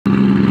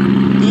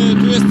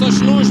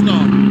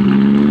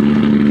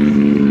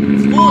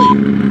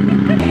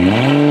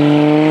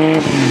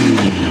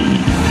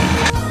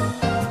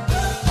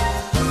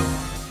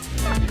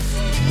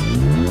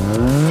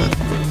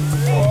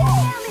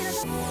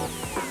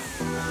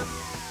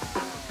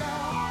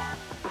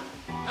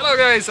Hello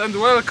guys and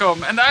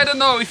welcome, and I don't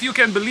know if you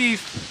can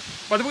believe,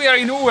 but we are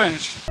in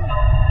Ułęż.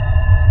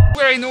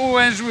 We are in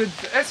Ułęż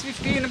with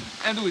S15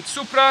 and with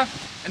Supra,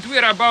 and we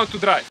are about to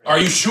drive. Are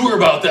you sure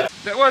about that?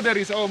 The weather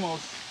is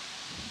almost...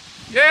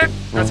 Yeah,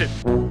 that's it.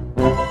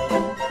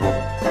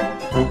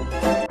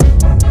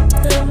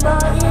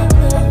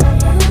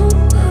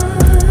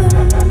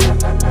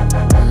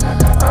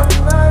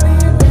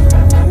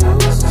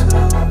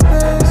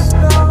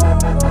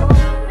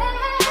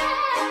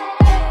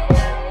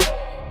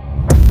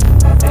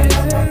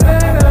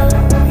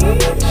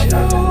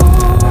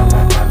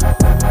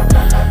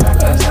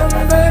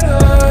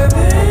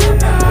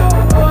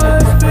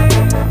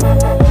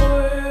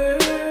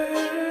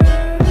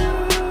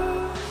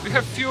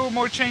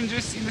 More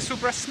changes in the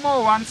Supra,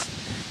 small ones,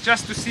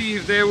 just to see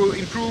if they will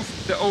improve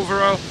the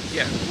overall.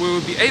 Yeah, we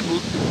will be able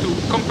to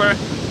compare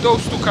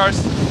those two cars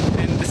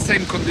in the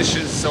same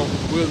conditions, so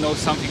we'll know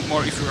something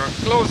more if we are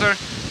closer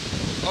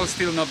or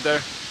still not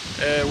there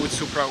with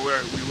Supra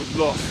where we would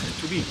love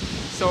to be.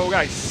 So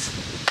guys,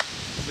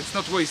 let's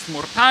not waste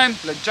more time,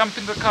 let's jump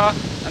in the car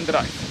and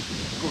drive.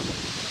 Good.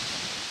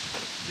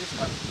 This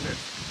one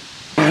first.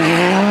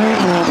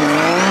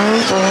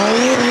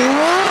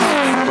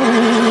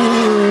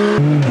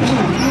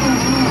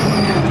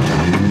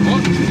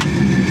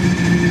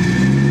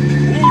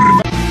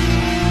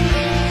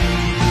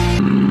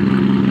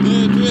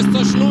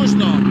 Coś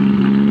luźno.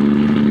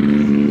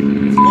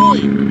 Mój.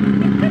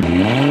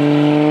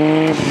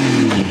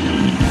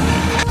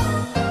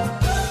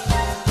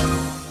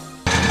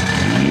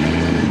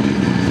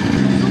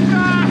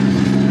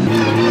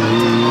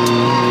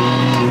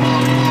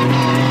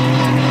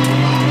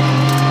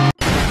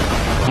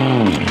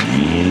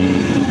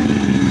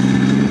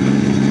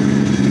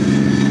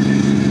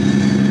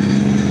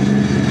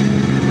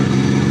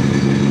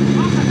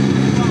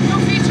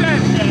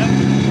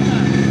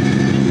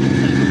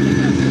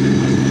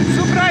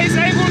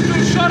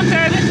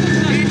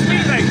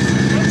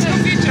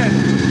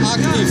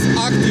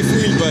 Active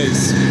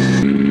wheelbase.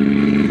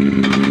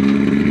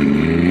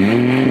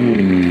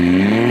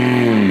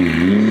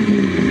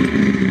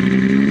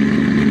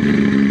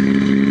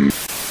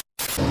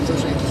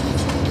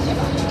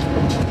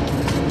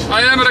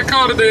 I am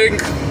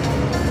recording.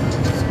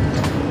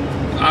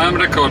 I am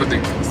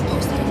recording.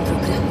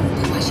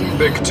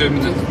 Big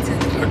chimney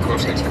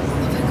recording.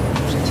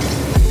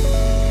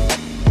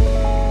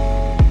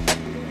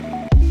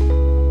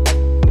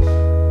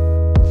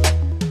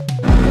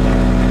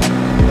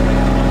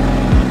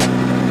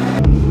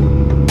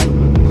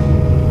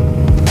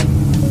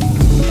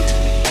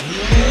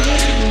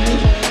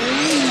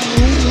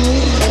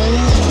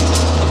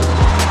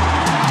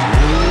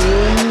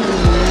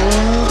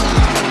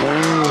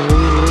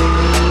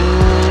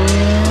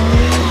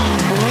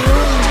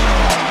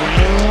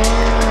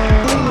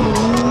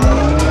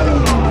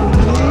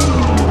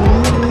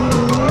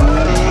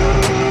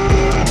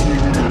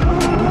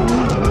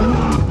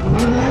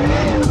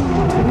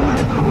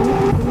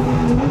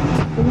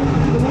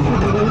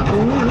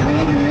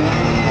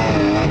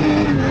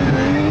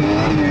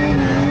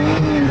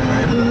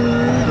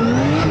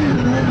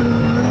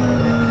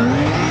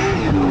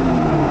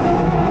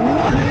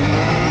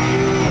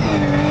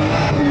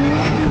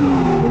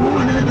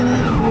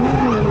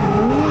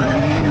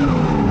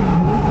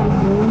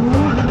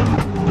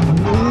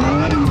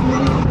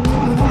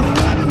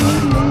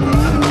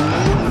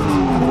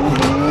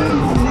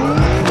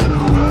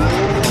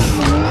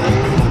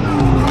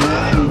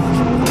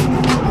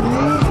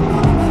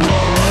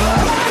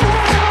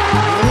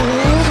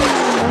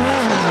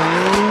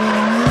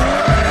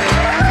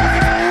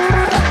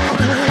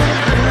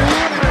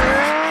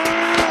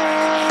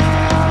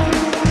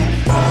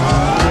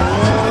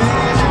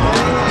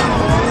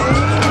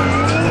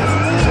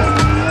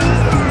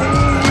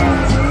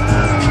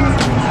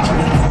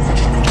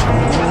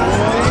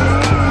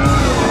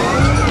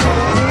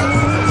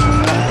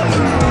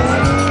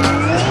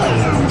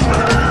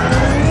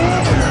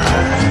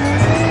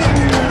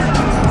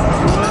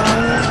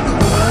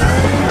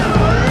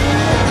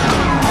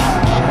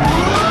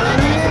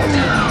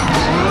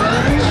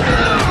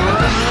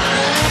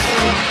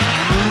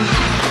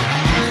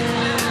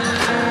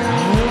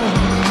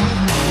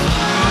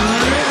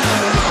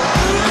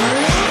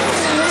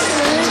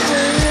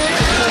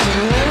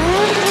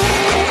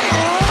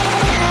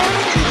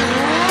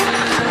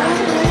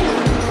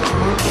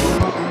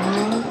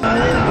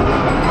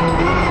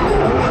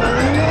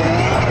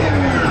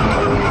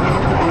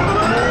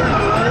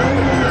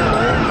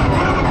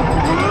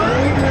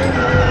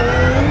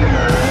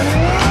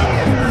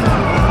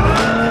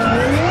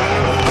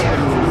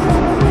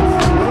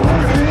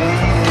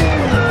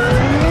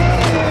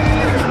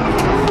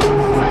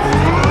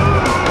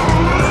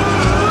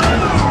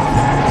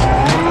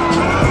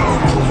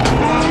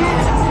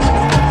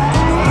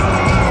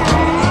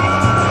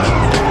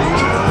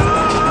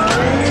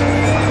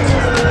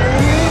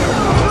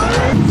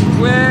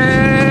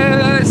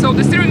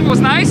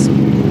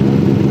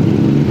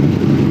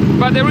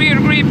 but the rear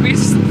grip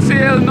is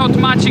still not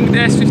matching the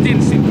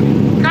S15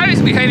 simply. Car is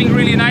is behaving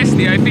really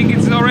nicely. I think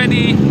it's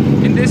already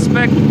in this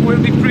spec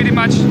will be pretty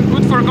much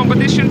good for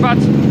competition, but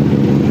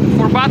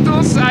for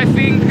battles I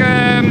think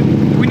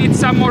we need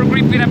some more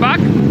grip in the back.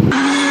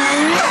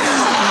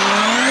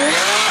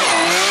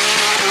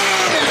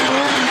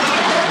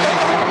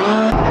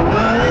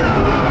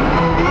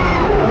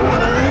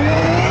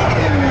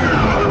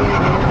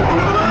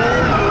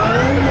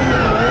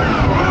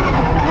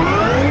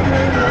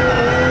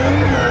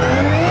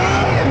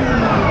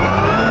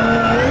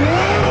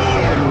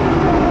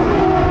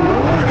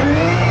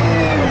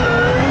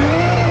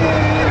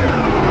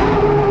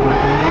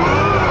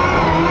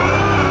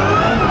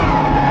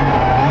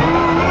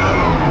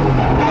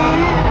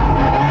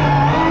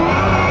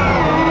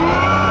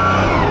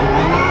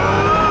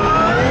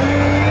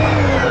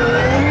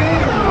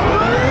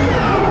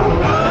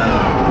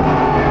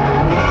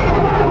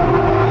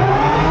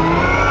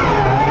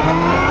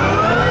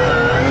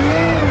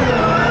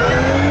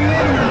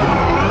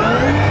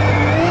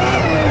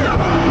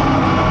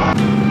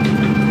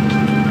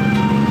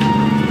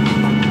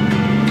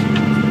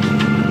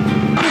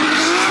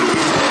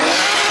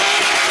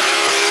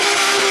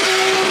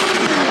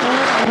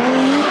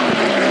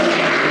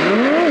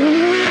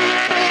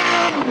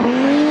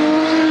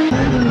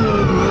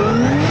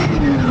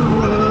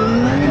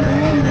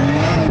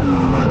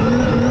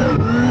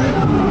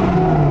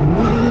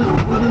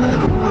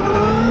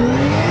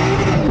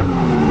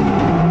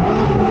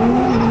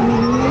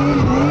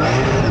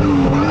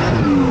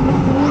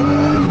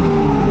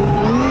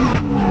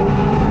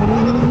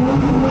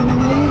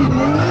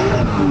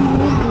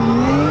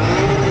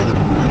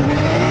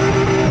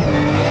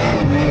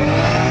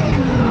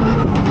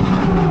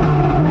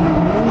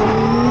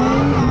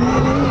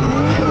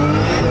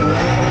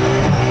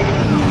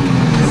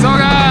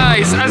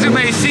 As you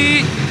may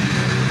see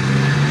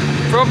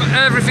from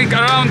everything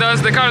around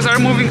us, the cars are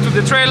moving to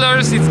the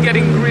trailers. It's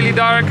getting really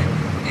dark.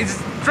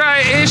 It's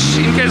dry-ish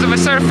in case of a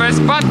surface,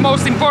 but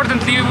most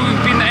importantly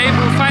we've been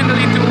able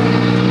finally to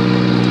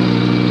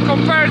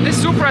compare the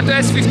Supra to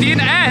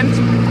S15, and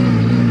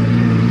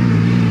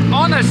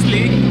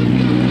honestly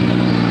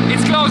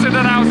it's closer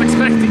than I was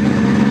expecting,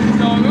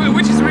 so,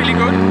 which is really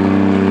good.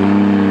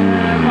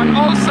 But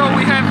also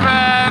we have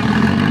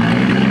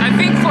I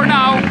think for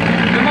now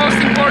the most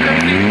important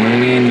thing would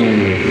be to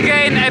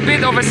gain a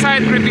bit of a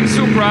side gripping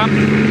Supra,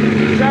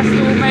 just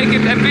to make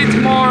it a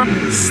bit more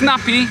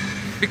snappy,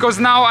 because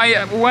now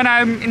when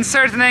I'm in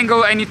certain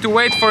angle I need to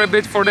wait for a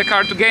bit for the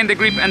car to gain the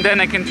grip, and then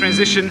I can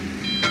transition,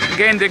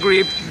 gain the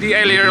grip, the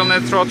aileron on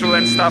the throttle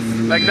and stuff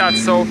like that.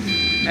 So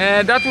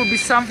that will be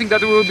something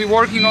that we will be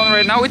working on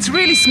right now. It's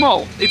really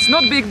small, it's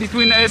not big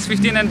between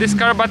S15 and this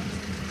car, but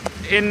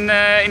in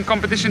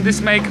competition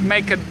this may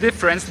make a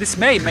difference.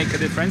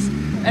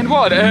 And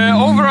what?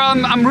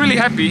 Overall, I'm really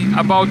happy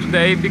about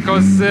today,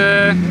 because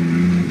the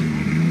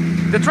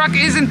truck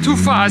isn't too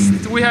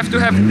fast. We have to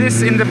have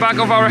this in the back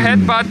of our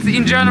head, but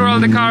in general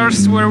the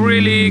cars were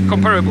really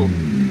comparable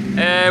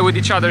with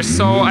each other.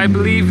 So I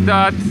believe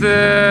that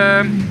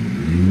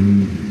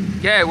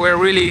yeah, we're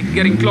really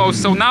getting close.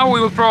 So now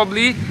we'll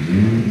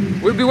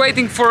be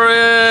waiting for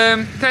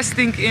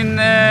testing in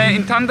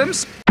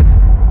tandems.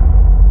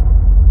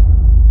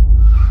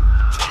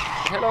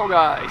 Hello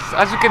guys,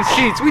 as you can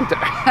see it's winter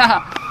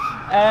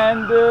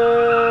and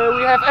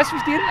we have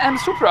S15 and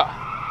Supra.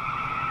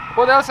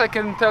 What else I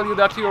can tell you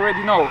that you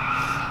already know?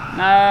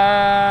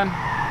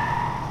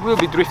 We'll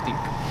be drifting.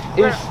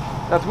 Is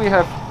that we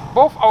have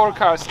both our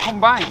cars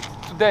combined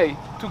today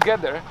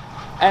together,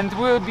 and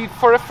we'll be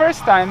for the first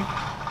time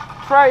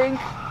trying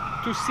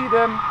to see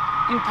them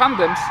in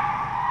tandems,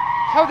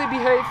 how they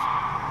behave,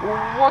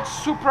 what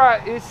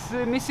Supra is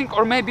missing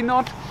or maybe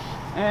not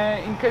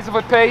in case of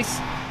a pace.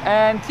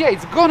 And yeah,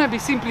 it's gonna be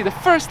simply the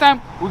first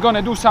time we're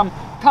gonna do some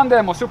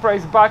tandem. Or Supra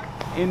is back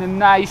in a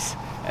nice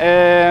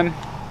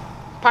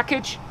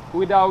package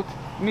without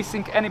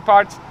missing any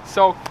parts.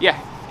 So yeah,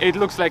 it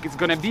looks like it's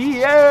gonna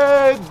be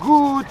a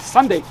good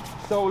Sunday.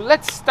 So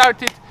let's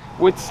start it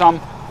with some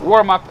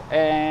warm-up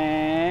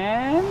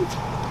and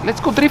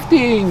let's go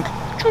drifting.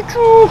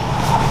 Choo-choo!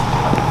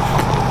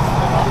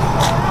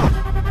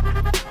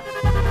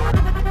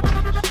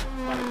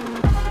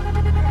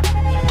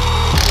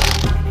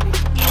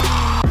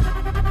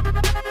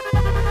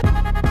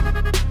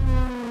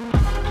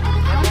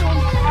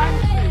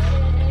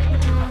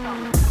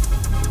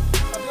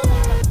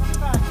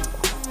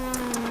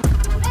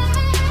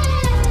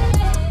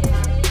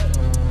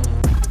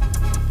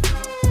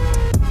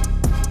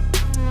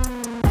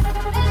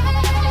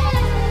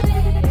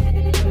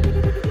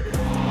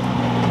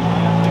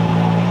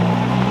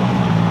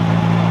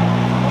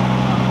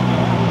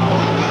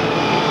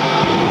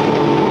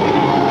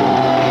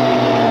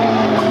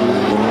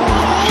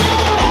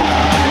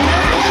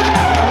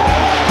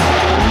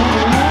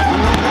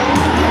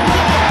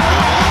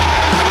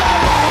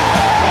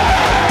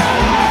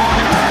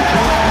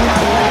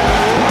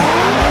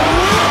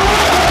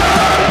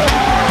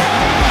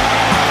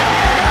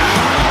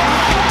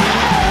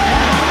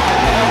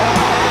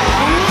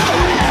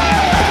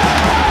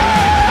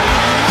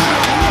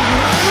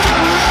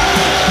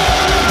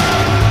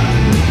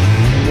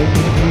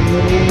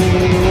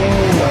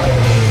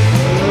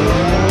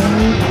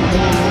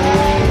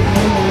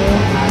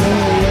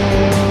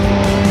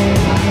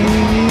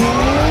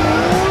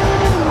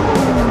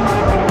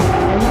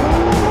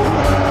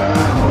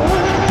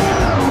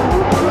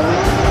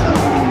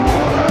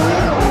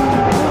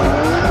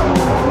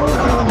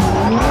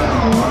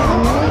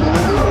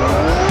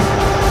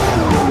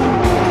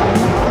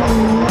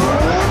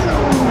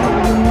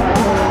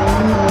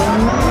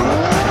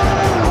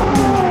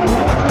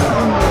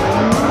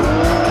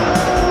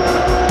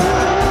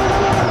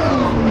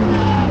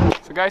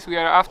 guys, we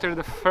are after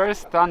the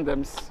first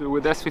tandems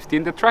with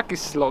S15. The track is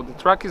slow. The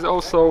track is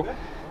also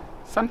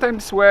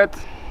sometimes wet,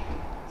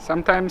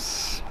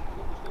 sometimes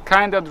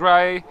kinda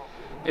dry.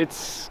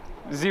 It's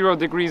 0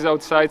 degrees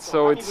outside,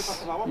 so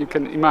it's, you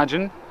can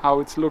imagine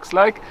how it looks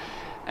like.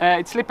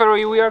 It's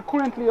slippery. We are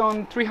currently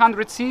on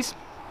 300 cc,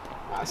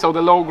 so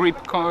the low grip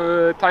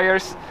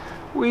tires.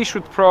 We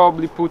should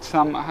probably put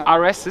some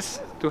RSs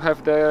to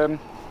have the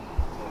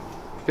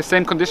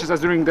same conditions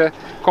as during the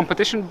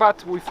competition,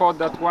 but we thought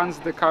that once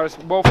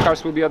both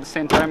cars will be at the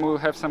same time, we'll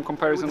have some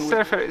comparison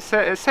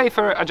with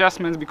safer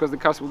adjustments, because the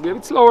cars will be a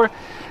bit slower,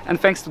 and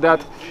thanks to that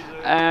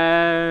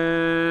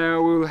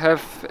we'll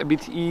have a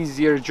bit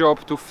easier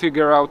job to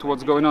figure out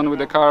what's going on with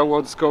the car,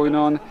 what's going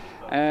on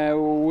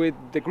with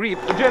the grip.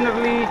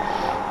 Generally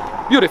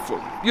beautiful,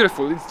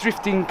 it's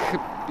drifting,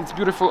 it's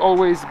beautiful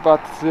always,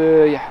 but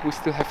yeah, we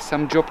still have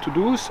some job to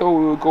do, so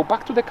we'll go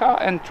back to the car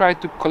and try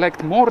to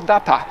collect more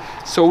data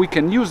so we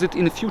can use it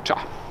in the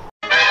future.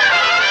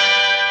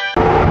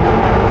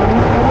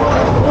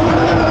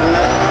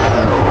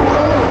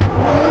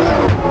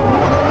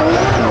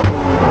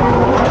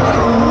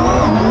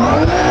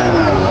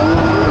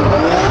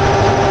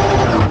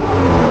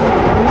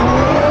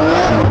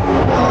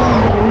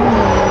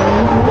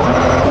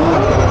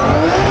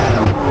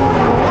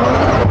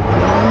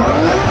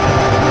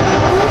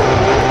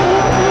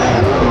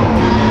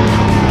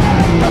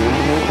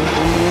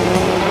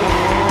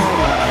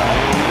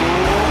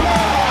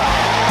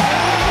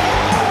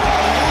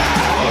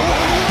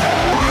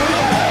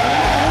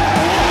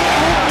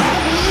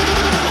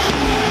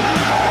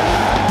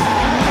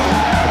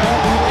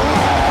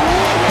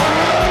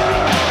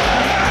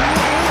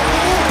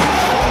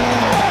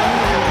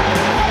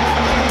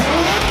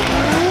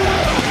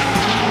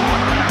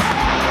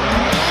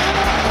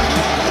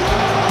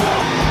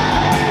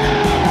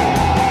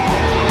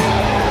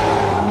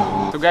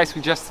 Guys,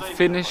 we just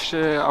finished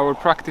our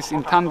practice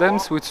in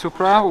tandems with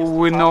Supra.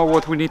 We know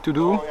what we need to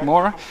do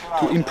more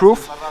to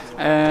improve,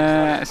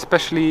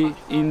 especially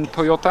in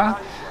Toyota,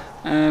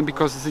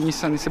 because the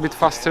Nissan is a bit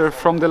faster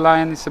from the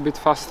line, it's a bit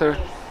faster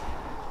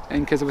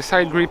in case of a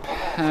side grip,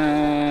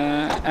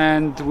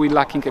 and we're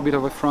lacking a bit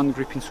of a front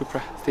grip in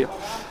Supra still.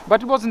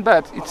 But it wasn't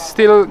bad, it's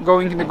still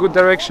going in a good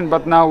direction,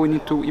 but now we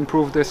need to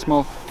improve the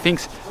small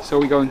things, so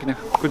we're going in a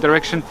good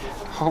direction.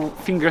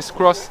 Fingers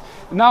crossed.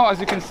 Now, as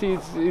you can see,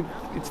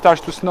 it starts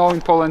to snow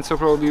in Poland, so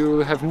probably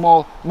we'll have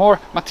more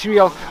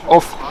material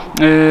of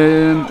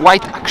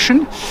white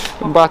action,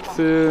 but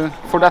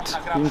for that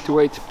we need to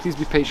wait. Please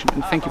be patient,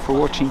 and thank you for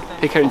watching.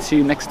 Take care and see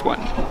you next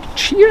one.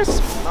 Cheers!